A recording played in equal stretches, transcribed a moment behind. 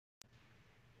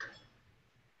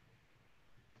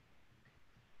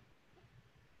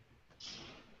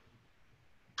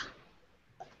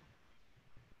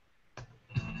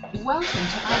Welcome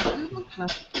to our Google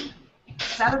Plus,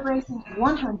 celebrating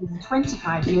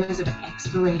 125 years of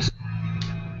exploration.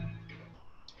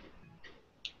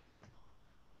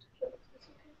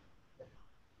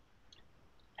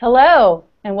 Hello,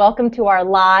 and welcome to our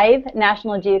live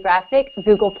National Geographic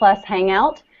Google Plus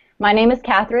Hangout. My name is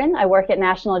Catherine. I work at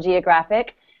National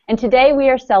Geographic, and today we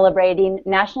are celebrating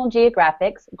National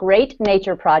Geographic's Great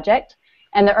Nature Project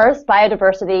and the Earth's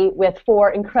biodiversity with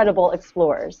 4 incredible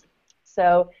explorers.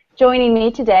 So, joining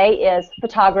me today is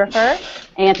photographer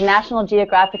and National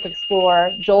Geographic explorer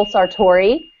Joel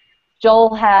Sartore.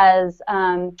 Joel has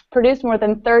produced more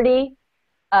than 30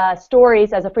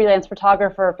 stories as a freelance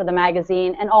photographer for the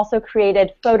magazine, and also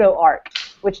created Photo Arc,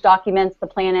 which documents the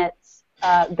planet's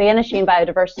vanishing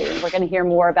biodiversity. We're going to hear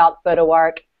more about Photo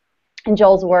Arc and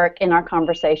Joel's work in our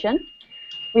conversation.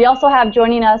 We also have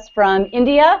joining us from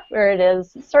India, where it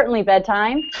is certainly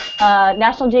bedtime,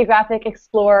 National Geographic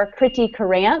explorer Krithi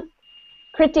Karanth.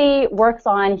 Krithi works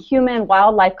on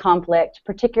human-wildlife conflict,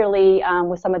 particularly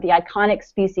with some of the iconic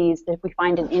species that we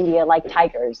find in India, like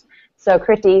tigers. So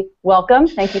Krithi, welcome.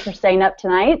 Thank you for staying up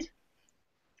tonight.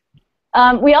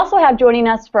 We also have joining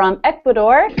us from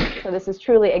Ecuador, so this is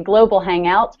truly a global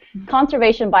hangout,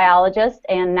 conservation biologist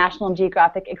and National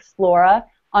Geographic explorer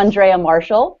Andrea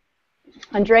Marshall.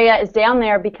 Andrea is down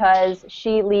there because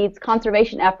she leads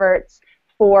conservation efforts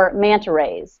for manta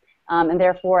rays, and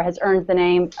therefore has earned the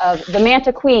name of the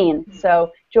Manta Queen.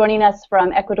 So joining us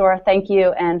from Ecuador, thank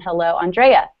you, and hello,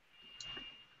 Andrea.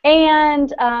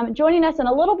 And joining us in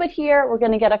a little bit here, we're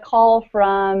going to get a call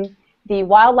from the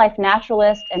wildlife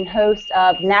naturalist and host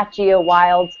of Nat Geo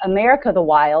Wild's America the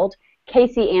Wild,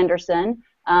 Casey Anderson.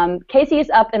 Casey is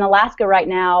up in Alaska right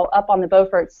now, up on the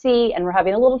Beaufort Sea, and we're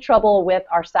having a little trouble with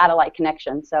our satellite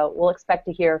connection, so we'll expect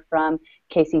to hear from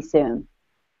Casey soon.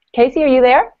 Casey, are you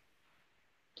there?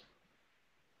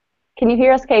 Can you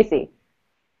hear us, Casey?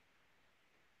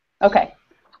 Okay.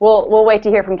 We'll wait to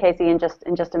hear from Casey in just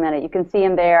a minute. You can see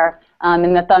him there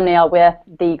in the thumbnail with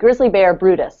the grizzly bear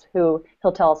Brutus, who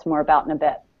he'll tell us more about in a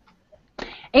bit.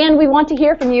 And we want to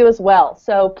hear from you as well.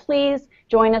 So please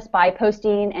join us by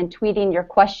posting and tweeting your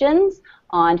questions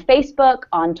on Facebook,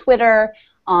 on Twitter,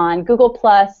 on Google+,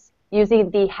 using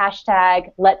the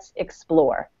hashtag Let's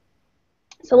Explore.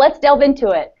 So let's delve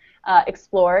into it,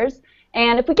 explorers.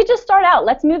 And if we could just start out,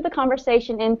 let's move the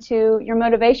conversation into your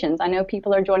motivations. I know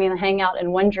people are joining the Hangout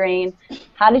and wondering,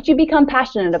 how did you become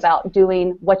passionate about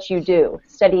doing what you do,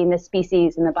 studying the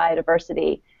species and the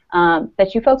biodiversity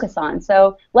that you focus on?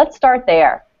 So let's start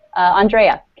there.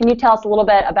 Andrea, can you tell us a little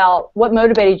bit about what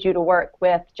motivated you to work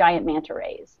with giant manta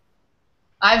rays?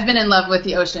 I've been in love with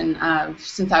the ocean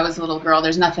since I was a little girl.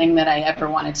 There's nothing that I ever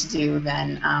wanted to do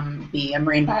than be a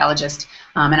marine biologist.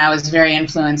 And I was very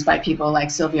influenced by people like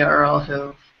Sylvia Earle,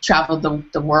 who traveled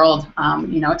the world,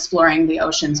 exploring the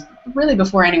oceans really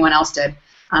before anyone else did.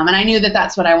 And I knew that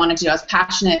that's what I wanted to do. I was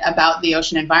passionate about the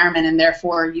ocean environment, and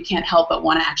therefore you can't help but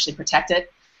want to actually protect it.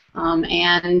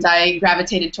 And I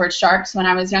gravitated towards sharks when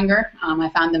I was younger. I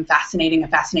found them fascinating, a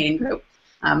fascinating group.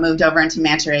 Moved over into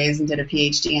manta rays and did a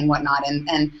PhD and whatnot.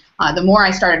 And the more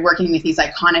I started working with these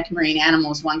iconic marine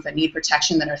animals, ones that need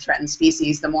protection, that are threatened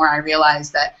species, the more I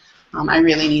realized that I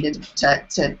really needed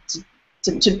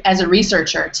to as a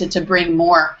researcher, to bring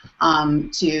more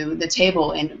to the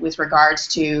table with regards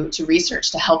to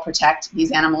research to help protect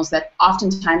these animals that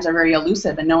oftentimes are very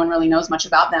elusive and no one really knows much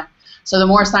about them. So the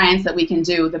more science that we can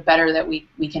do, the better that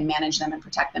we can manage them and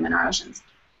protect them in our oceans.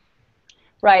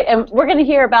 Right, and we're going to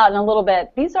hear about in a little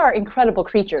bit, these are incredible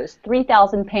creatures,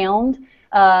 3,000-pound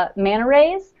manta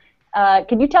rays.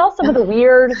 Can you tell us some of the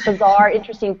weird, bizarre,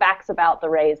 interesting facts about the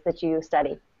rays that you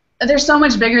study? They're so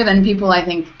much bigger than people, I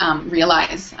think,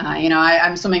 realize.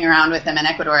 I'm swimming around with them in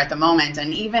Ecuador at the moment,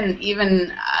 and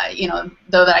even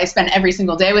though that I spend every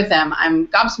single day with them, I'm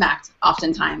gobsmacked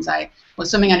oftentimes. I was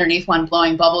swimming underneath one,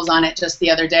 blowing bubbles on it just the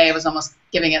other day. I was almost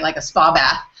giving it like a spa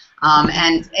bath.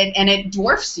 And it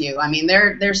dwarfs you. I mean,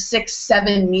 they're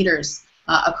 6-7 meters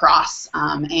across,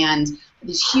 and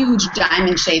these huge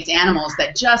diamond-shaped animals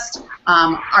that just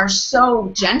are so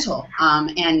gentle.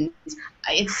 And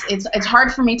it's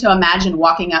hard for me to imagine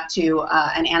walking up to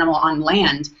an animal on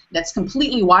land that's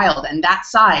completely wild and that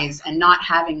size and not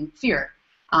having fear.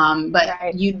 But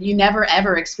right. you never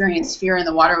ever experience fear in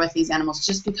the water with these animals,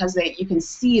 just because you can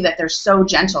see that they're so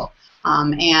gentle.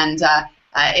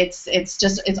 It's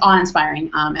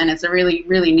awe-inspiring, and it's a really,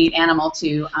 really neat animal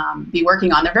to be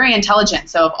working on. They're very intelligent.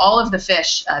 So of all of the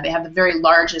fish, they have the very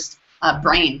largest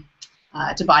brain.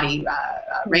 to body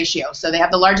ratio. So they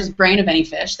have the largest brain of any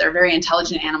fish. They're very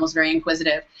intelligent animals, very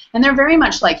inquisitive, and they're very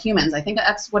much like humans. I think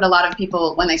that's what a lot of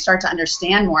people, when they start to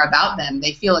understand more about them,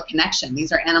 they feel a connection.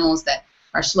 These are animals that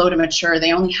are slow to mature.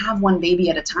 They only have one baby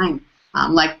at a time.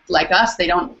 Like us, they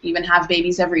don't even have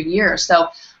babies every year. So,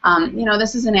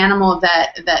 this is an animal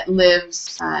that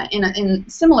lives in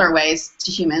similar ways to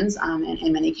humans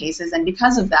in many cases, and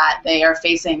because of that, they are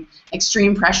facing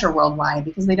extreme pressure worldwide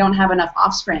because they don't have enough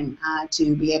offspring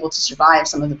to be able to survive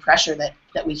some of the pressure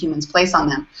that we humans place on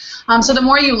them. So the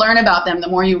more you learn about them, the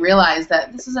more you realize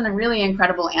that this is a really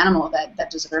incredible animal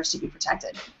that deserves to be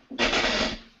protected.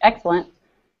 Excellent.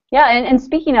 Yeah, and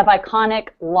speaking of iconic,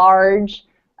 large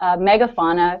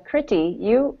megafauna, Krithi,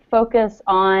 you focus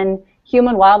on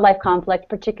human-wildlife conflict,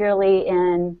 particularly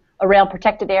in around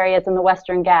protected areas in the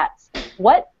Western Ghats.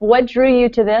 What drew you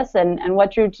to this, and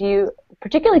what drew you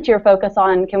particularly to your focus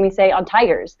on, can we say, on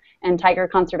tigers and tiger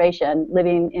conservation,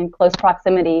 living in close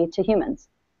proximity to humans?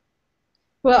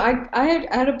 Well, I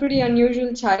had a pretty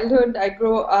unusual childhood. I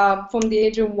grew up from the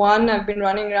age of 1. I've been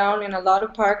running around in a lot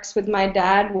of parks with my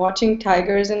dad, watching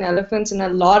tigers and elephants and a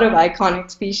lot of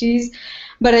iconic species.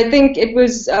 But I think it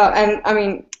was,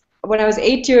 when I was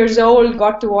 8 years old,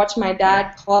 got to watch my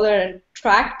dad collar and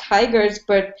track tigers.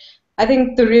 But I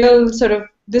think the real sort of,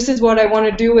 this is what I want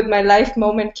to do with my life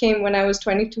moment came when I was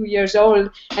 22 years old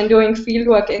and doing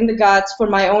fieldwork in the Ghats for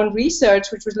my own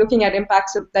research, which was looking at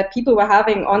impacts that people were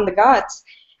having on the Ghats.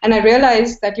 And I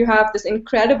realized that you have this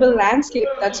incredible landscape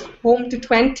that's home to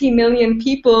 20 million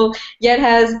people, yet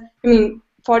has,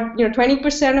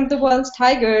 20% of the world's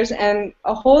tigers and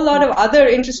a whole lot of other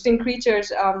interesting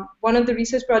creatures. One of the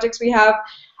research projects we have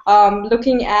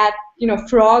looking at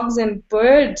frogs and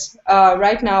birds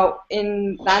right now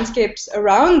in landscapes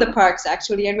around the parks,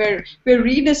 actually, and we're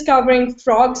rediscovering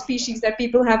frog species that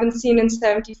people haven't seen in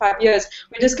 75 years.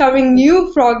 We're discovering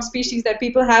new frog species that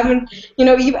people haven't,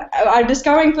 even are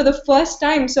discovering for the first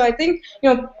time. So I think,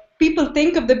 people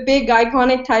think of the big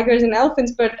iconic tigers and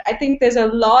elephants, but I think there's a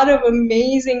lot of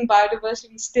amazing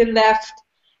biodiversity still left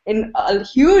in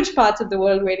huge parts of the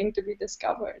world waiting to be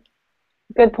discovered.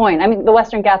 Good point. I mean, the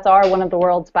Western Ghats are one of the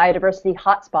world's biodiversity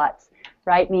hotspots,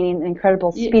 right? Meaning an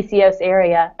incredible speciose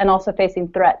area and also facing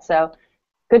threats. So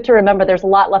good to remember there's a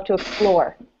lot left to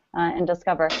explore and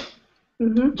discover.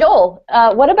 Mm-hmm. Joel,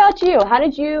 what about you? How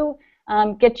did you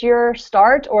get your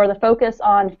start or the focus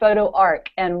on photo arc,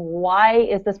 and why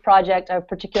is this project of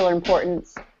particular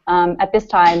importance at this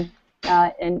time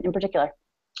in particular?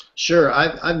 Sure.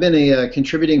 I've been a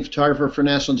contributing photographer for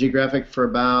National Geographic for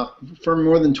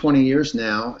more than 20 years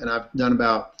now, and I've done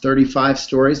about 35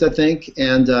 stories, I think.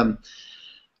 And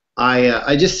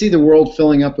I just see the world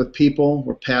filling up with people.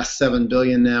 We're past 7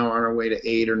 billion now, on our way to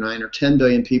 8 or 9 or 10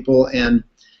 billion people, and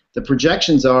the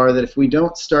projections are that if we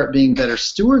don't start being better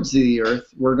stewards of the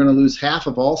Earth, we're going to lose half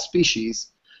of all species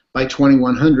by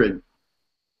 2100.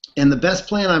 And the best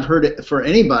plan I've heard for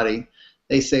anybody,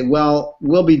 they say, well,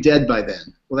 we'll be dead by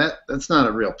then. Well, that's not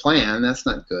a real plan. That's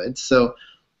not good. So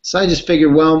I just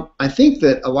figured, well, I think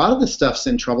that a lot of the stuff's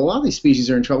in trouble. A lot of these species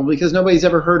are in trouble because nobody's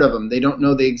ever heard of them. They don't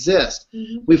know they exist.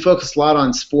 Mm-hmm. We focus a lot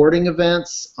on sporting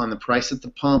events, on the price at the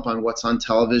pump, on what's on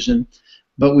television,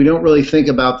 but we don't really think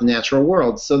about the natural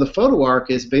world. So the photo arc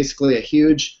is basically a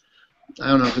huge, I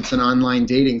don't know if it's an online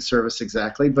dating service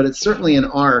exactly, but it's certainly an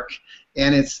arc.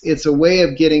 And it's a way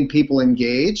of getting people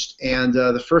engaged, and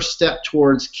the first step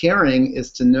towards caring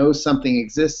is to know something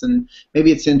exists and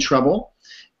maybe it's in trouble.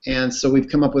 And so we've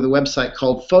come up with a website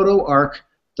called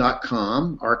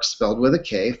photoarc.com, arc spelled with a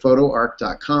K,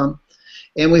 photoarc.com.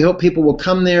 And we hope people will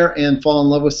come there and fall in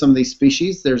love with some of these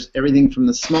species. There's everything from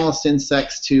the smallest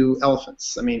insects to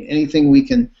elephants. I mean, anything we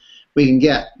can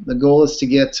get. The goal is to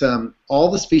get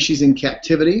all the species in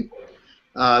captivity.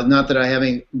 Not that I have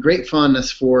any great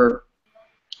fondness for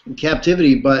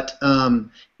captivity, but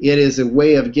it is a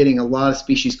way of getting a lot of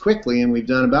species quickly, and we've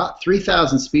done about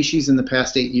 3,000 species in the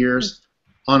past 8 years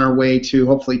on our way to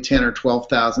hopefully 10 or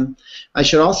 12,000. I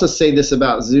should also say this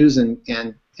about zoos and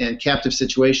captive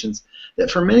situations,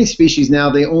 that for many species now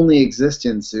they only exist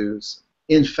in zoos.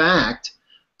 In fact,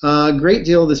 a great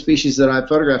deal of the species that I've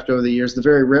photographed over the years, the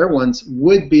very rare ones,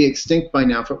 would be extinct by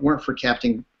now if it weren't for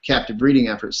captive breeding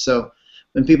efforts. So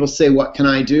when people say, what can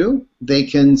I do? They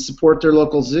can support their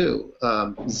local zoo.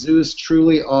 Zoos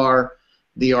truly are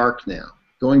the arc now.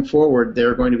 Going forward,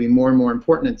 they're going to be more and more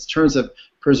important in terms of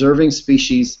preserving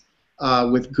species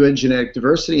with good genetic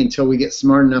diversity until we get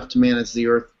smart enough to manage the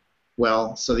Earth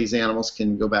well so these animals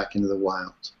can go back into the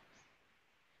wild.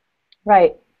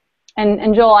 Right.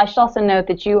 And Joel, I should also note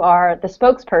that you are the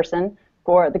spokesperson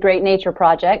for the Great Nature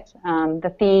Project,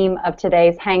 the theme of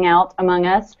today's Hangout among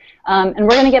us. And we're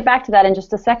going to get back to that in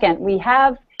just a second. We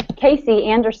have Casey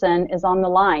Anderson is on the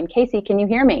line. Casey, can you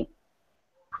hear me?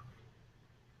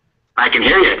 I can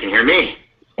hear you. Can you hear me?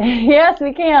 Yes,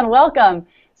 we can. Welcome.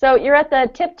 So you're at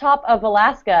the tip top of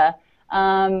Alaska.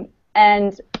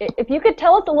 And if you could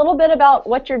tell us a little bit about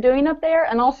what you're doing up there,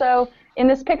 and also in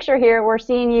this picture here, we're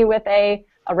seeing you with a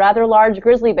rather large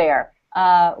grizzly bear.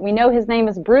 We know his name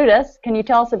is Brutus. Can you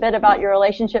tell us a bit about your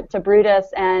relationship to Brutus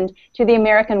and to the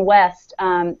American West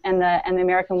and the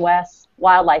American West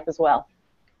wildlife as well?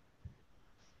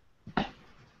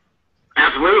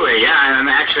 Absolutely, yeah. And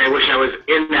actually, I wish I was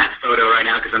in that photo right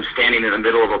now because I'm standing in the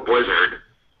middle of a blizzard.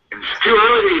 It's too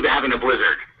early to be having a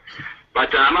blizzard. But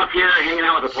I'm up here hanging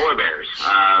out with the polar bears.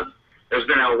 There's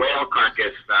been a whale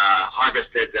carcass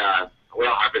harvested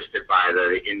by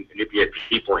the Inupiat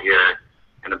people here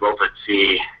in the Beaufort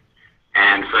Sea.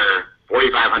 And for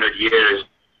 4,500 years,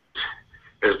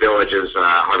 this village has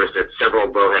harvested several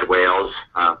bowhead whales,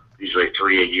 usually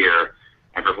 3 a year.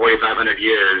 And for 4,500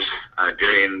 years,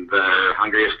 during the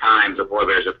hungriest times, the polar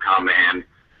bears have come and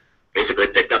basically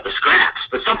picked up the scraps.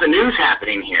 But something new is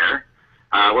happening here.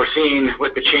 We're seeing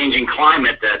with the changing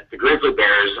climate that the grizzly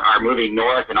bears are moving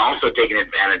north and also taking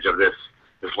advantage of this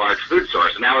large food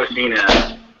source. And now we're seeing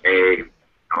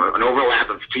an overlap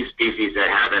of two species that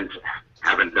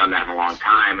haven't done that in a long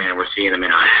time, and we're seeing them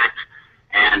interact,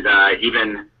 and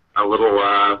even a little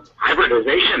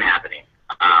hybridization happening.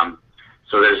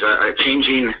 So there's a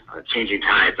changing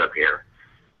tides up here.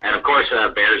 And of course,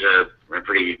 bears are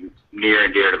pretty near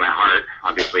and dear to my heart.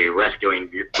 Obviously,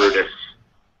 rescuing Brutus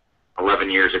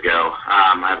 11 years ago,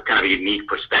 I have kind of a unique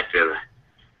perspective.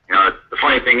 You know, the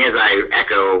funny thing is I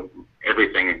echo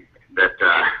everything that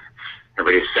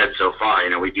everybody's said so far.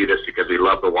 You know, we do this because we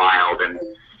love the wild, and,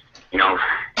 you know,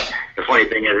 the funny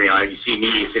thing is, you know, you see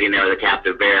me sitting there with a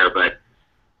captive bear, but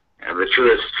the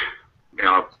truest, you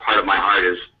know, part of my heart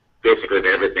is basically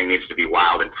that everything needs to be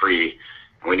wild and free,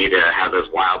 and we need to have those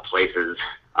wild places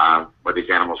where these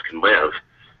animals can live.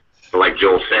 But like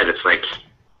Joel said, it's like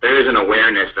there is an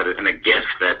awareness and a gift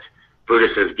that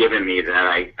Brutus has given me that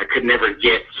I could never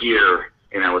get here,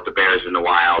 you know, with the bears in the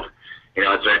wild. You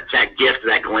know, it's that gift,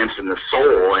 that glimpse in the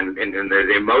soul and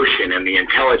the emotion and the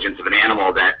intelligence of an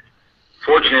animal that,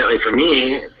 fortunately for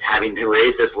me, having to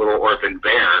raise this little orphan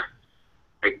bear,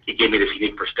 it gave me this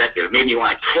unique perspective. It made me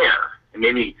want to care. It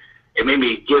made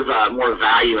me give more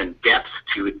value and depth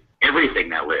to everything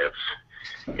that lives.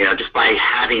 You know, just by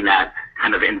having that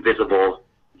kind of invisible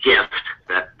gift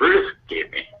that Brutus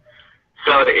gave me.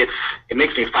 So it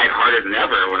makes me fight harder than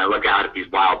ever when I look out at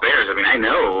these wild bears. I mean, I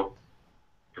know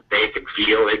that they can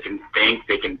feel, they can think,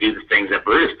 they can do the things that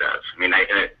Brutus does. I mean,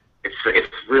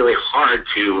 it's really hard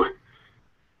to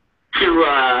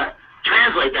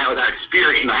translate that without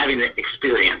experience, you know, having to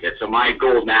experience it. So my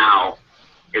goal now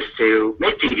is to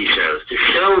make TV shows, to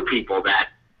show people that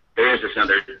there is this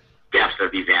other depth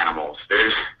of these animals.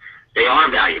 They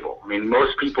are valuable. I mean,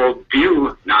 most people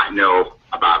do not know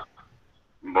about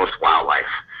most wildlife.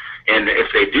 And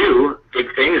if they do,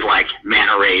 big things like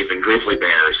manta rays and grizzly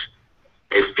bears,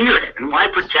 they fear it. And why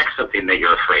protect something that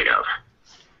you're afraid of?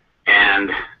 And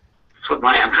that's what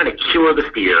I'm trying to cure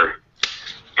the fear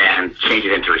and change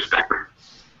it into respect.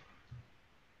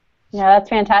 Yeah, that's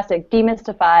fantastic.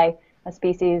 Demystify a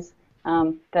species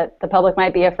that the public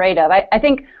might be afraid of. I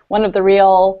think one of the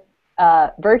real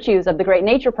virtues of the Great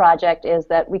Nature Project is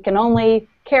that we can only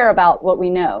care about what we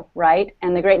know, right?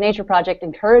 And the Great Nature Project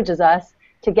encourages us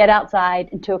to get outside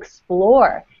and to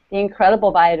explore the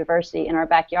incredible biodiversity in our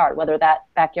backyard, whether that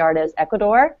backyard is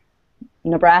Ecuador,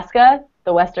 Nebraska,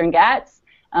 the Western Ghats,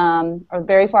 or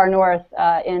very far north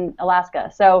in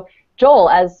Alaska. So Joel,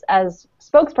 as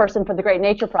spokesperson for the Great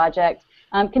Nature Project,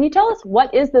 can you tell us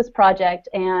what is this project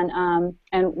and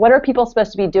what are people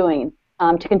supposed to be doing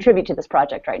to contribute to this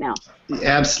project right now?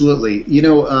 Absolutely. You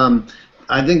know,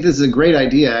 I think this is a great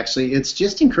idea, actually. It's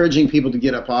just encouraging people to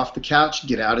get up off the couch,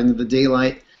 get out into the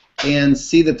daylight, and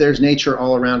see that there's nature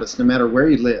all around us, no matter where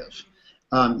you live.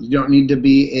 You don't need to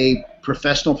be a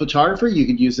professional photographer. You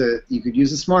could use a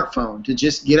smartphone to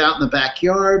just get out in the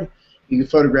backyard. You can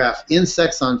photograph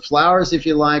insects on flowers if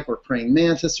you like, or praying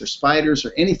mantis or spiders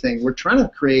or anything. We're trying to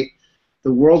create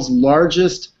the world's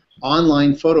largest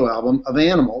online photo album of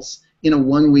animals in a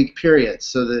 1-week period.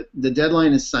 So the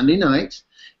deadline is Sunday night,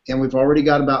 and we've already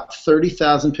got about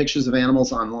 30,000 pictures of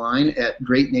animals online at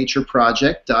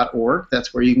greatnatureproject.org.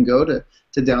 That's where you can go to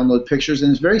download pictures,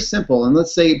 and it's very simple. And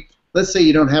let's say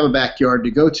you don't have a backyard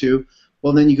to go to,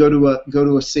 well, then you go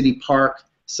to a city park,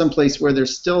 someplace where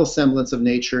there's still a semblance of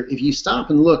nature. If you stop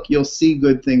and look, you'll see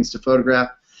good things to photograph.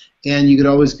 and you could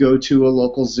always go to a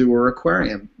local zoo or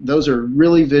aquarium. Those are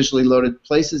really visually loaded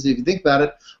places. If you think about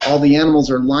it, all the animals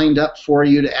are lined up for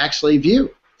you to actually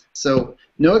view. So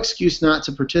no excuse not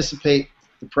to participate.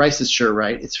 The price is sure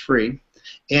right. It's free.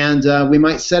 And we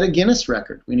might set a Guinness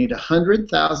record. We need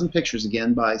 100,000 pictures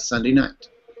again by Sunday night.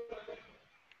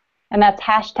 And that's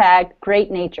hashtag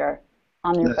Great Nature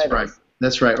on your That's photos. right.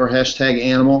 That's right. Or hashtag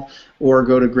animal, or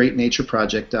go to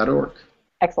greatnatureproject.org.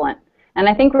 Excellent. And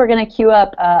I think we're going to queue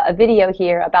up a video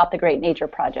here about the Great Nature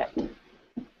Project.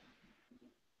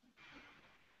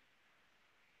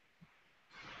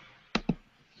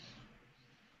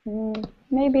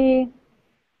 Maybe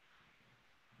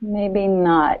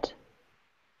not.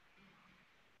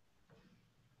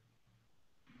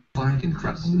 Find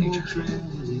incredible nature.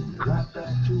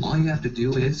 All you have to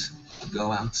do is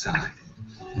go outside.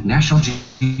 National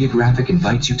Geographic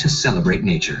invites you to celebrate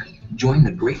nature. Join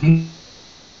the Great Nature.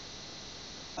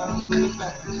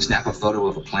 Snap a photo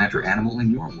of a plant or animal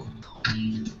in your world.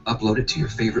 Upload it to your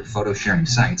favorite photo sharing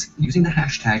sites using the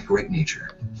hashtag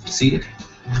GreatNature. See it?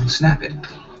 Snap it.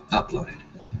 Upload it.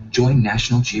 Join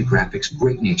National Geographic's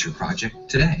Great Nature Project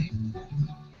today.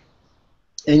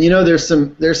 And you know, there's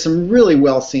some really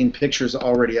well seen pictures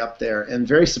already up there, and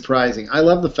very surprising. I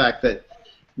love the fact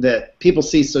that people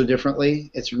see so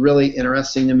differently. It's really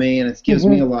interesting to me, and it gives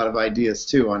me a lot of ideas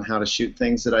too on how to shoot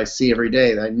things that I see every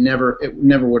day that it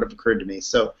never would have occurred to me.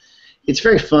 So it's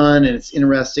very fun and it's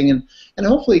interesting, and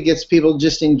hopefully it gets people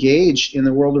just engaged in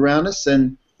the world around us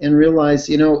and realize,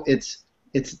 you know,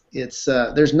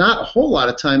 there's not a whole lot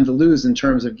of time to lose in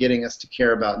terms of getting us to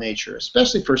care about nature,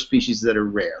 especially for species that are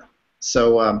rare.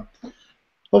 So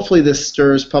hopefully this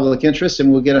stirs public interest,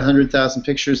 and we'll get 100,000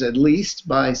 pictures at least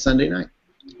by Sunday night.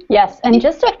 Yes, and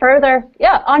just to further,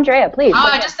 yeah, Andrea, please. Oh,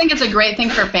 I just think it's a great thing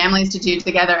for families to do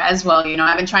together as well. You know,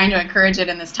 I've been trying to encourage it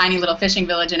in this tiny little fishing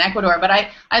village in Ecuador, but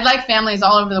I'd like families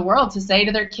all over the world to say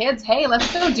to their kids, hey,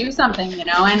 let's go do something, you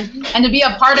know, and to be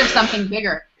a part of something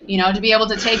bigger, you know, to be able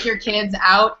to take your kids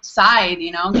outside,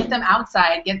 you know, get them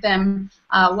outside, get them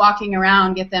walking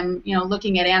around, get them, you know,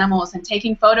 looking at animals and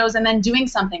taking photos and then doing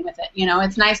something with it. You know,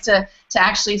 it's nice to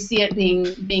actually see it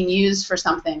being used for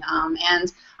something.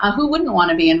 And who wouldn't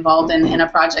want to be involved in a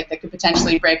project that could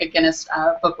potentially break a Guinness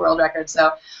Book World Record?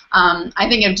 So I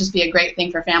think it would just be a great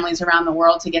thing for families around the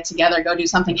world to get together, go do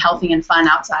something healthy and fun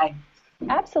outside.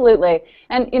 Absolutely.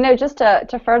 And, you know, just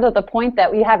to further the point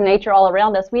that we have nature all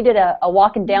around us, we did a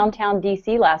walk in downtown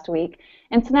D.C. last week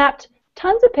and snapped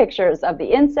tons of pictures of the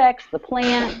insects, the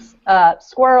plants,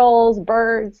 squirrels,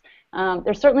 birds.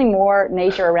 There's certainly more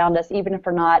nature around us, even if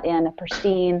we're not in a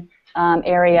pristine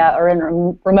area or in a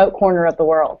remote corner of the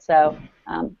world. So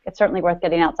it's certainly worth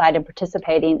getting outside and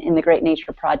participating in the Great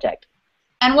Nature Project.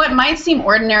 And what might seem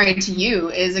ordinary to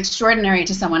you is extraordinary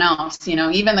to someone else. You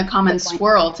know, even the common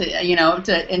squirrel,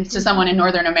 to someone in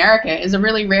Northern America, is a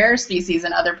really rare species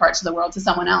in other parts of the world to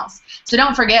someone else. So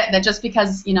don't forget that just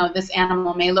because, you know, this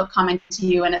animal may look common to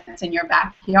you and it's in your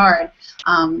backyard,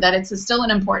 that it's still an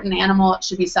important animal. It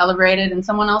should be celebrated, and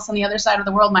someone else on the other side of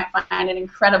the world might find it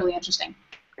incredibly interesting.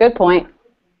 Good point.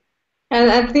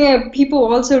 And I think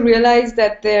people also realize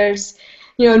that there's,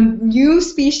 you know, new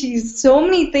species, so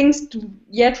many things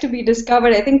yet to be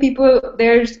discovered. I think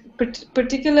there's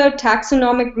particular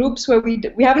taxonomic groups where we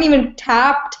haven't even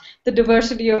tapped the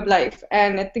diversity of life.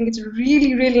 And I think it's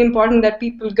really, really important that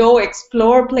people go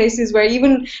explore places where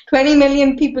even 20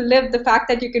 million people live. The fact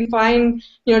that you can find,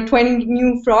 you know, 20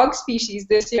 new frog species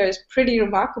this year is pretty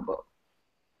remarkable.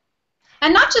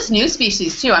 And not just new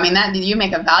species, too. I mean, that you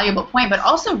make a valuable point, but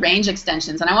also range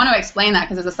extensions. And I want to explain that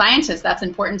because as a scientist, that's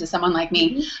important to someone like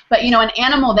me. But, you know, an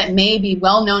animal that may be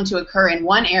well known to occur in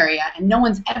one area and no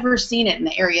one's ever seen it in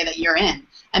the area that you're in.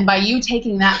 And by you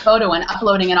taking that photo and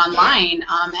uploading it online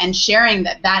and sharing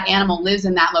that that animal lives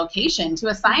in that location, to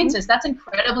a scientist, that's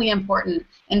incredibly important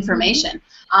information.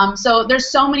 So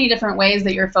there's so many different ways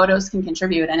that your photos can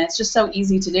contribute, and it's just so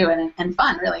easy to do and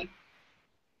fun, really.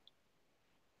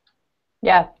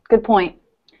 Yeah, good point.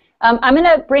 I'm going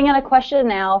to bring in a question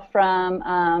now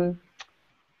from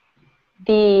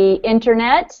the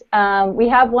internet. We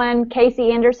have one,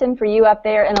 Casey Anderson, for you up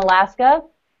there in Alaska.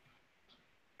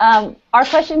 Our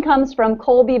question comes from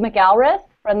Colby McAlrath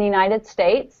from the United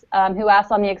States, who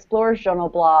asked on the Explorers Journal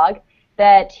blog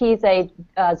that he's a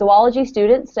zoology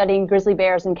student studying grizzly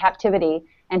bears in captivity,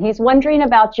 and he's wondering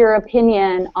about your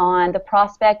opinion on the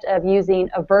prospect of using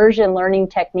aversion learning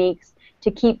techniques to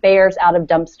keep bears out of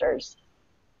dumpsters.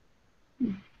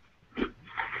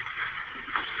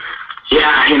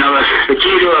 Yeah, you know, the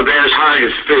key to a bear's heart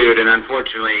is food, and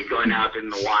unfortunately going out in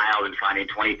the wild and finding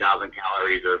 20,000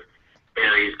 calories of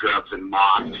berries, grubs, and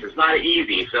moths is not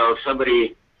easy. So if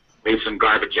somebody leave some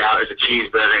garbage out. There's a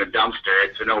cheeseburger in a dumpster.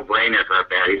 It's a no-brainer for a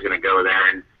bear. He's going to go there,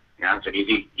 and it's an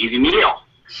easy meal.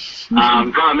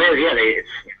 Problem is, it's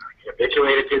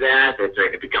habituated to that.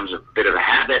 It becomes a bit of a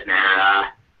habit, and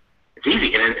it's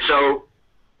easy. And so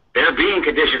they're being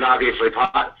conditioned, obviously,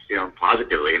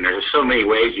 positively. And there's so many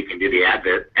ways you can do the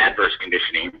adverse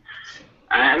conditioning.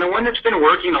 And the one that's been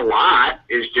working a lot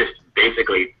is just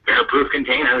basically bear-proof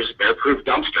containers, bear-proof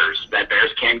dumpsters that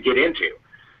bears can't get into.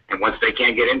 And once they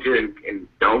can't get into and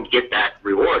don't get that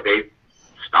reward, they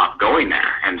stop going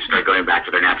there and start going back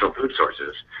to their natural food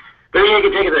sources. But then you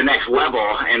can take it to the next level,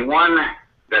 and one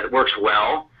that works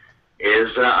well is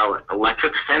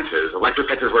electric fences. Electric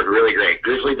fences work really great.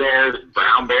 Grizzly bears,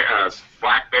 brown bears,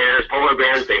 black bears, polar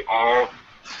bears, they all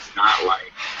not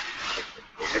like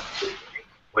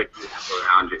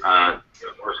around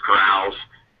horse corrals.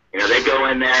 They go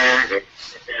in there, they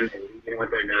with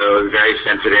their nose, very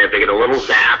sensitive. They get a little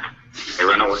zap, they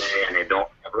run away, and they don't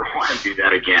ever want to do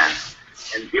that again.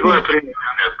 And people are putting it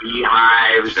around their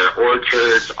beehives, their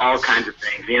orchards, all kinds of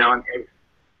things.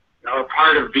 A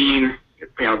part of being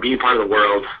part of the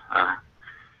world.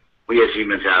 We as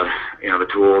humans have, the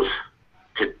tools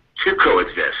to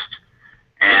coexist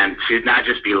and to not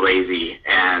just be lazy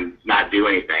and not do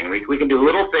anything. We can do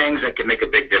little things that can make a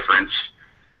big difference.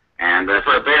 And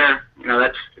for a bear,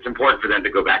 it's important for them to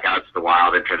go back out to the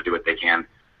wild and try to do what they can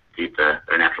to eat their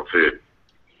natural food.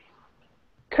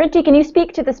 Krithi, can you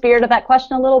speak to the spirit of that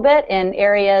question a little bit in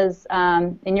areas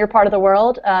in your part of the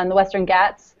world, in the Western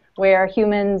Ghats, where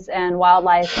humans and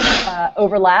wildlife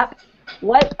overlap?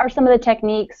 What are some of the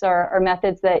techniques or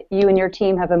methods that you and your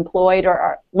team have employed,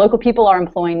 or local people are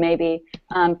employing maybe,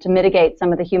 to mitigate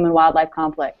some of the human-wildlife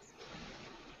conflicts?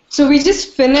 So we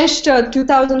just finished a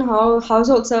 2,000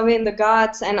 household survey in the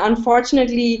Ghats, and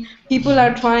unfortunately people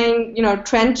are trying,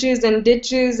 trenches and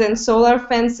ditches and solar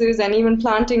fences and even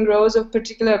planting rows of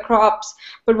particular crops.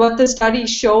 But what the study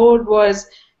showed was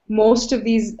most of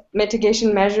these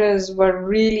mitigation measures were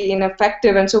really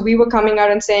ineffective, and so we were coming out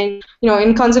and saying,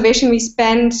 in conservation we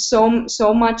spend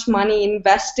so much money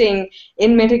investing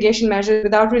in mitigation measures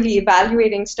without really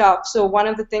evaluating stuff. So one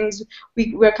of the things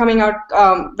we're coming out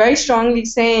very strongly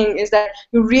saying is that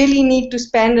you really need to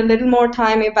spend a little more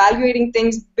time evaluating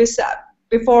things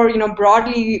before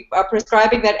broadly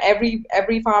prescribing that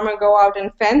every farmer go out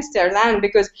and fence their land,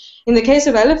 because in the case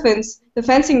of elephants the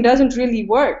fencing doesn't really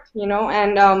work,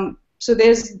 and so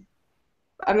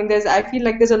I feel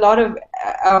like there's a lot of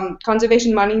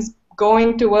conservation monies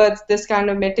going towards this kind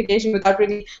of mitigation without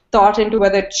really thought into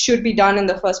whether it should be done in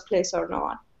the first place or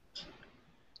not.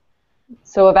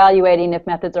 So evaluating if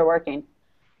methods are working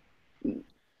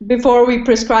before we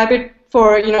prescribe it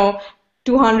for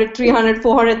 200, 300,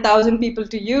 400,000 people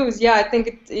to use. I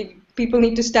think people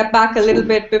need to step back a little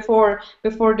bit before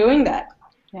doing that.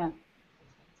 Yeah.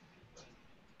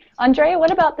 Andrea, what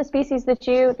about the species that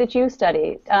you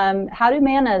study? How do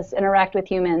mantas interact with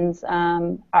humans?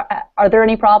 Are there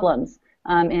any problems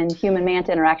in human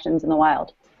manta interactions in the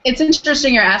wild? It's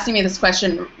interesting you're asking me this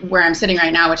question where I'm sitting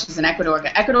right now, which is in Ecuador.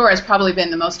 Ecuador has probably been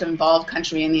the most involved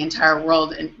country in the entire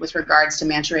world with regards to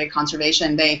manta ray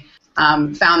conservation. They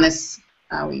found this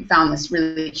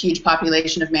really huge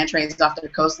population of manta rays off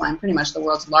their coastline, pretty much the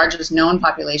world's largest known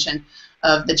population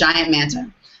of the giant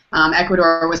manta.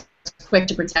 Ecuador was quick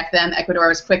to protect them. Ecuador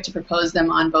was quick to propose them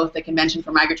on both the Convention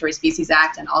for Migratory Species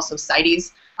Act and also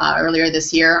CITES earlier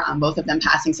this year, both of them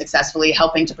passing successfully,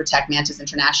 helping to protect mantas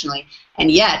internationally. And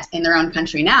yet, in their own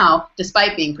country now,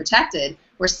 despite being protected,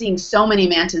 we're seeing so many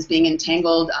mantas being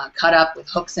entangled, cut up with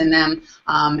hooks in them,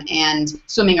 and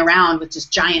swimming around with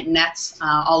just giant nets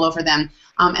all over them.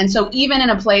 And so even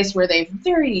in a place where they've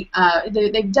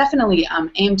definitely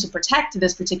aimed to protect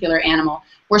this particular animal,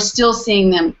 we're still seeing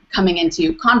them coming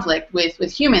into conflict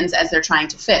with humans as they're trying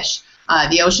to fish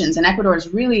the oceans. And Ecuador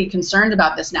is really concerned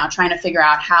about this now, trying to figure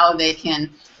out how they can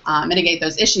mitigate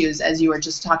those issues, as you were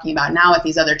just talking about now with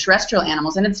these other terrestrial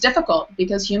animals. And it's difficult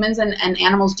because humans and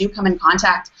animals do come in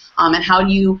contact. And how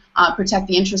do you protect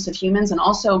the interests of humans and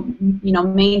also,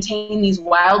 maintain these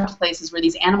wild places where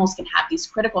these animals can have these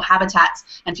critical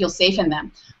habitats and feel safe in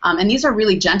them? And these are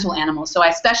really gentle animals. So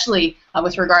especially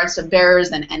with regards to bears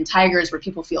and tigers, where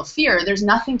people feel fear, there's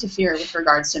nothing to fear with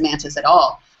regards to mantas at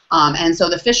all. And so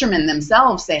the fishermen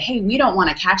themselves say, hey, we don't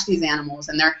want to catch these animals,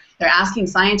 and they're asking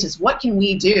scientists, what can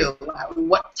we do?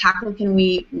 What tackle can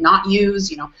we not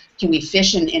use? Can we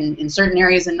fish in certain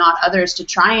areas and not others to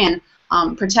try and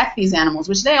protect these animals,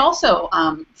 which they also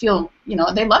feel,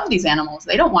 they love these animals.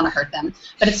 They don't want to hurt them.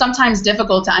 But it's sometimes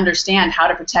difficult to understand how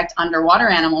to protect underwater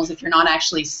animals if you're not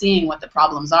actually seeing what the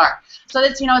problems are. So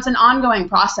it's, it's an ongoing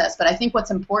process. But I think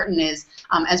what's important is,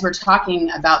 as we're talking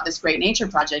about this Great Nature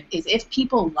Project, is if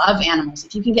people love animals,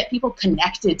 if you can get people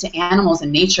connected to animals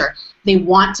and nature, they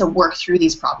want to work through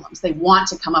these problems. They want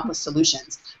to come up with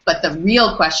solutions. But the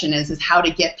real question is how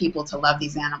to get people to love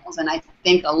these animals. And I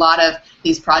think a lot of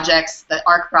these projects, the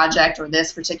ARC project or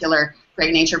this particular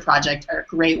Great Nature Project, are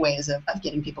great ways of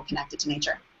getting people connected to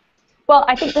nature. Well,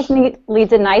 I think this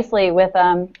leads in nicely with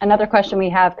another question we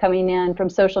have coming in from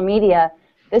social media.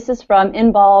 This is from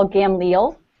Inbal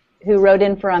Gamliel, who wrote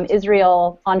in from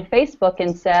Israel on Facebook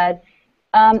and said,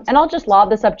 and I'll just lob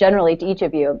this up generally to each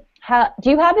of you. Do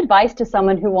you have advice to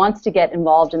someone who wants to get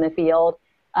involved in the field?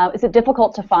 Is it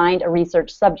difficult to find a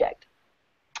research subject?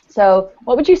 So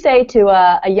what would you say to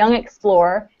a young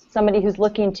explorer, somebody who's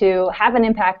looking to have an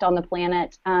impact on the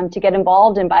planet, to get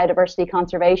involved in biodiversity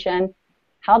conservation?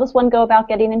 How does one go about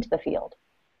getting into the field?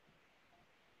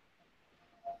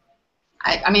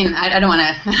 I don't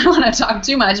want to talk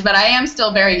too much, but I am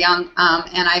still very young,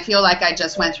 and I feel like I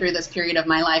just went through this period of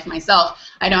my life myself.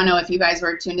 I don't know if you guys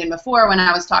were tuned in before when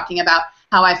I was talking about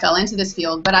how I fell into this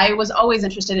field, but I was always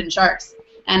interested in sharks.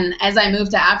 And as I moved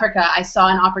to Africa, I saw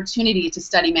an opportunity to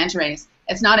study manta rays.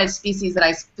 It's not a species that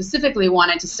I specifically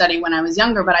wanted to study when I was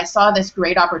younger, but I saw this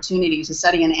great opportunity to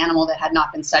study an animal that had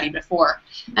not been studied before.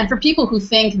 And for people who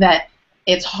think that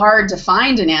it's hard to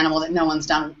find an animal that no one's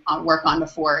done work on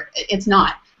before, it's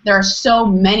not. There are so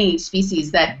many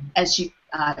species that, as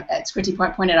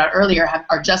Krithi pointed out earlier,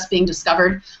 are just being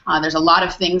discovered. There's a lot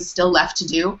of things still left to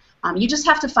do. You just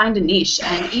have to find a niche,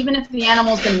 and even if the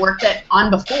animal's been worked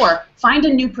on before, find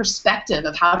a new perspective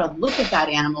of how to look at that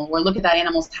animal or look at that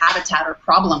animal's habitat or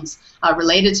problems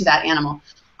related to that animal.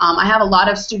 I have a lot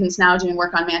of students now doing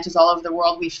work on mantas all over the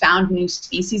world. We found new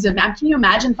species of manta. Can you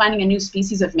imagine finding a new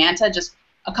species of manta just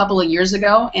a couple of years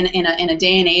ago in a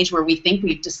day and age where we think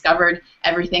we've discovered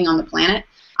everything on the planet?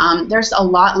 There's a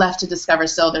lot left to discover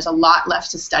still. There's a lot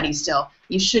left to study still.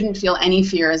 You shouldn't feel any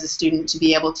fear as a student to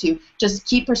be able to just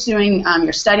keep pursuing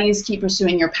your studies, keep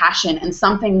pursuing your passion, and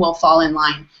something will fall in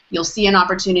line. You'll see an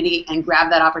opportunity and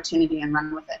grab that opportunity and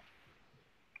run with it.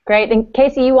 Great. And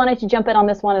Casey, you wanted to jump in on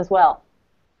this one as well.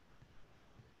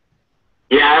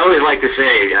 Yeah, I always like to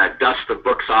say, dust the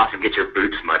books off and get your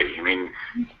boots muddy. I mean,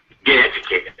 get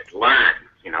educated, learn,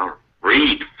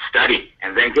 read, study,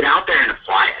 and then get out there and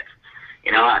apply it.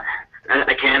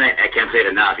 I can't say it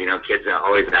enough. Kids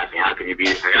always ask me, how can you be?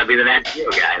 I gotta be the Nat Geo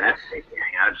guy. And that's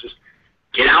it's just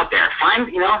get out there, find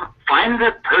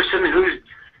the person whose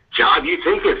job you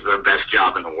think is the best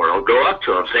job in the world. Go up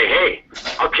to them, say, hey,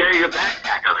 I'll carry your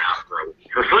backpack around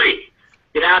for free.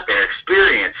 Get out there,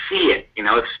 experience, see it,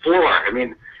 explore. I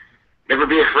mean, never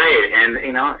be afraid. And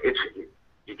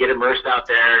you get immersed out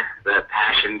there. The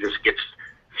passion just gets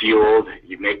fueled.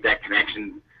 You make that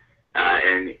connection,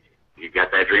 and you've got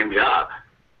that dream job.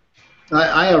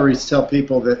 I always tell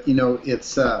people that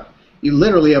it's you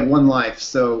literally have one life.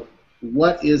 So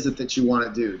what is it that you want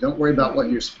to do? Don't worry about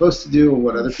what you're supposed to do or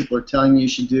what other people are telling you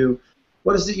should do.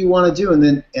 What is it you want to do?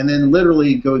 And then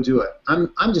literally go do it.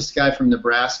 I'm just a guy from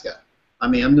Nebraska. I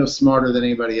mean, I'm no smarter than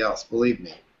anybody else. Believe me,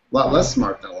 a lot less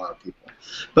smart than a lot of people.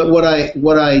 But what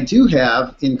I do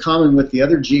have in common with the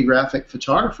other geographic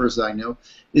photographers I know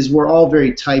is we're all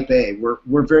very type A.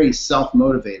 We're very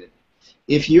self-motivated.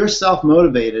 If you're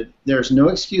self-motivated, there's no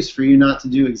excuse for you not to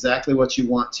do exactly what you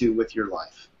want to with your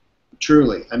life.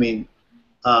 Truly. I mean,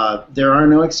 there are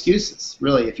no excuses,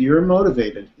 really. If you're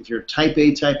motivated, if you're a type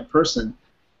A type of person,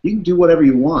 you can do whatever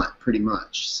you want, pretty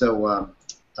much. So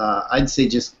I'd say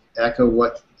just echo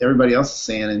what everybody else is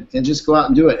saying and just go out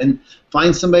and do it. And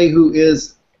find somebody who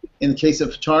is, in the case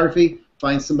of photography,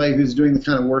 find somebody who's doing the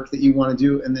kind of work that you want to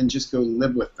do and then just go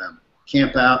live with them.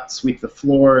 Camp out, sweep the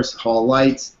floors, haul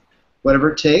lights,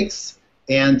 whatever it takes,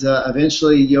 and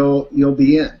eventually you'll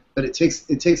be in. But it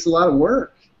takes a lot of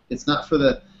work. It's not for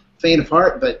the faint of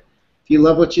heart, but if you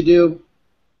love what you do,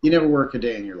 you never work a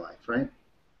day in your life, right?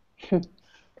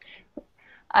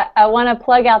 I want to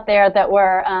plug out there that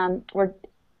we're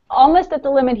almost at the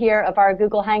limit here of our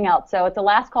Google Hangout, so it's a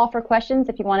last call for questions.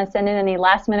 If you want to send in any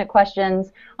last-minute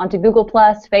questions onto Google+,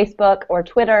 Facebook, or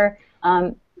Twitter,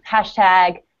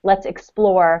 hashtag Let's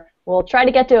Explore. We'll try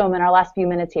to get to them in our last few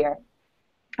minutes here.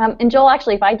 And Joel,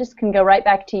 actually, if I just can go right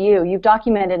back to you, you've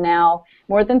documented now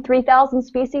more than 3,000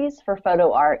 species for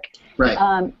PhotoArc.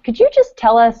 Right. Could you just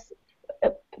tell us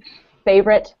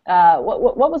favorite?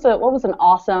 What was an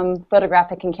awesome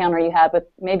photographic encounter you had with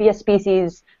maybe a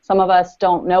species some of us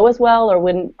don't know as well or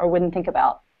wouldn't think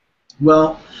about?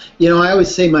 Well, I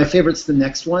always say my favorite's the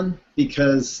next one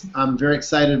because I'm very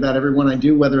excited about every one I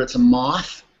do, whether it's a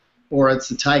moth or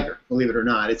it's a tiger. Believe it or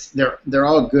not, they're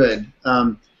all good.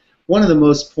 One of the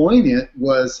most poignant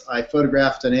was I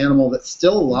photographed an animal that's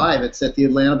still alive. It's at the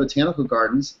Atlanta Botanical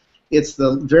Gardens. It's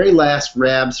the very last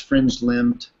Rab's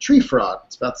fringed-limbed tree frog.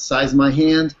 It's about the size of my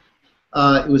hand.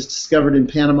 It was discovered in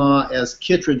Panama as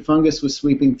chytrid fungus was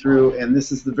sweeping through, and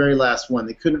this is the very last one.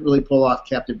 They couldn't really pull off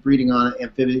captive breeding on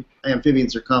it.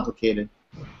 Amphibians are complicated.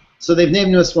 So they've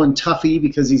named this one Tuffy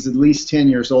because he's at least 10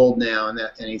 years old now, and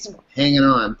he's hanging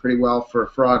on pretty well for a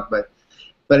frog. But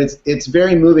it's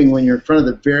very moving when you're in front of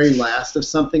the very last of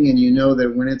something, and you know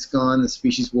that when it's gone, the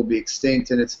species will be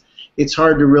extinct. And it's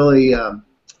hard to really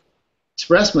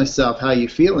express myself how you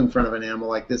feel in front of an animal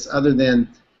like this, other than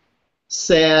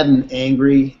sad and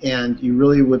angry, and you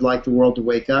really would like the world to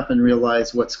wake up and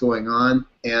realize what's going on,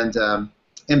 and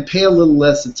pay a little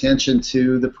less attention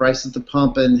to the price at the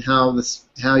pump and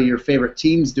how your favorite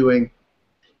team's doing,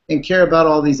 and care about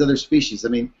all these other species. I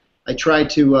mean, I try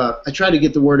to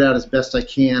get the word out as best I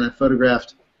can. I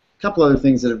photographed a couple other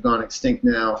things that have gone extinct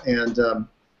now, and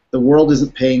the world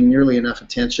isn't paying nearly enough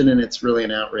attention, and it's really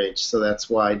an outrage. So that's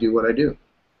why I do what I do.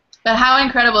 But how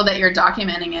incredible that you're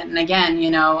documenting it. And again,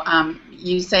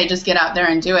 you say just get out there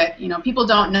and do it. People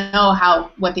don't know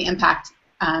what the impact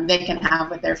they can have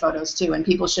with their photos too. And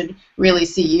people should really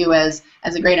see you as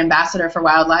a great ambassador for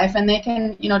wildlife. And they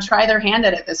can, try their hand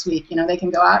at it this week. They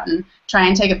can go out and try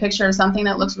and take a picture of something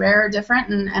that looks rare or different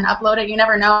and upload it. You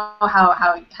never know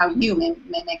how you may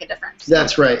make a difference.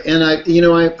 That's right. And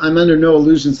I'm under no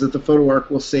illusions that the photo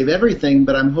arc will save everything,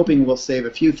 but I'm hoping we'll save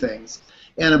a few things.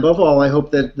 And above all, I hope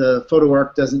that the photo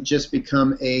arc doesn't just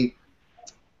become a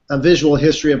visual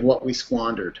history of what we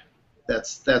squandered.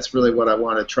 That's really what I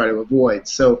want to try to avoid.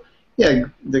 So, yeah,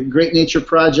 the Great Nature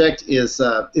Project is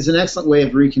an excellent way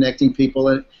of reconnecting people.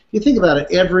 And if you think about it,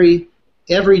 every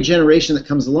generation that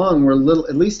comes along,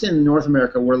 at least in North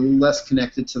America, we're less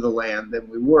connected to the land than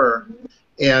we were.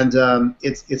 And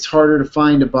it's harder to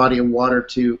find a body of water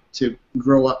to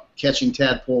grow up catching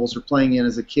tadpoles or playing in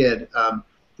as a kid. A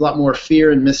lot more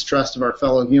fear and mistrust of our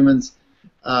fellow humans.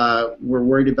 We're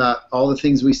worried about all the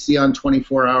things we see on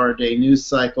 24-hour-a-day news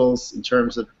cycles in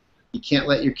terms of you can't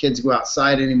let your kids go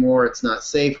outside anymore, it's not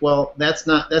safe. Well, that's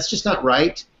just not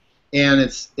right, and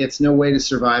it's no way to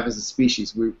survive as a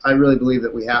species. I really believe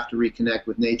that we have to reconnect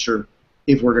with nature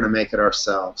if we're going to make it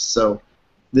ourselves. So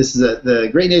this is the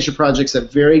Great Nature Project's a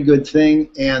very good thing,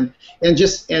 and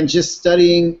just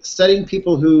studying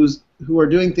people who are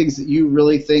doing things that you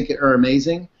really think are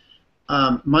amazing.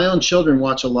 My own children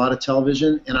watch a lot of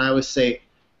television, and I always say,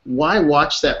 why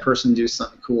watch that person do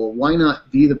something cool? Why not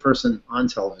be the person on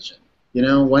television?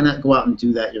 Why not go out and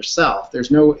do that yourself? There's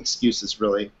no excuses,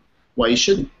 really, why you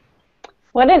shouldn't.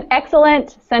 What an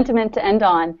excellent sentiment to end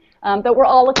on, that we're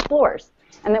all explorers,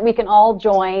 and that we can all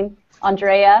join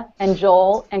Andrea and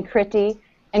Joel and Krithi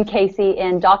and Casey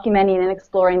in documenting and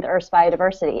exploring the Earth's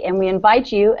biodiversity. And we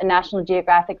invite you at National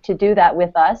Geographic to do that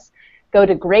with us. Go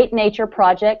to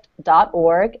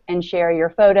greatnatureproject.org and share your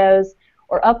photos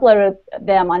or upload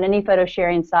them on any photo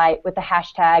sharing site with the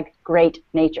hashtag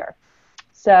GreatNature.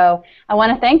 So I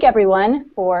want to thank everyone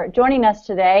for joining us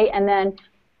today, and then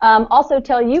also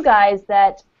tell you guys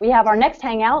that we have our next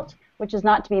Hangout, which is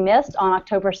not to be missed, on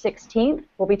October 16th.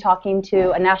 We'll be talking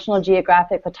to a National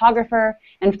Geographic photographer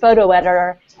and photo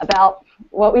editor about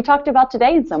what we talked about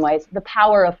today in some ways, the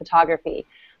power of photography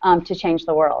to change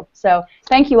the world. So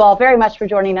thank you all very much for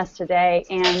joining us today,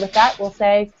 and with that we'll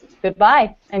say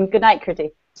goodbye and good night,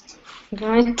 Krithi. Good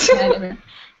night.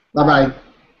 Bye-bye.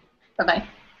 Bye-bye.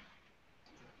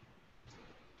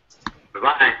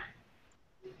 Bye-bye.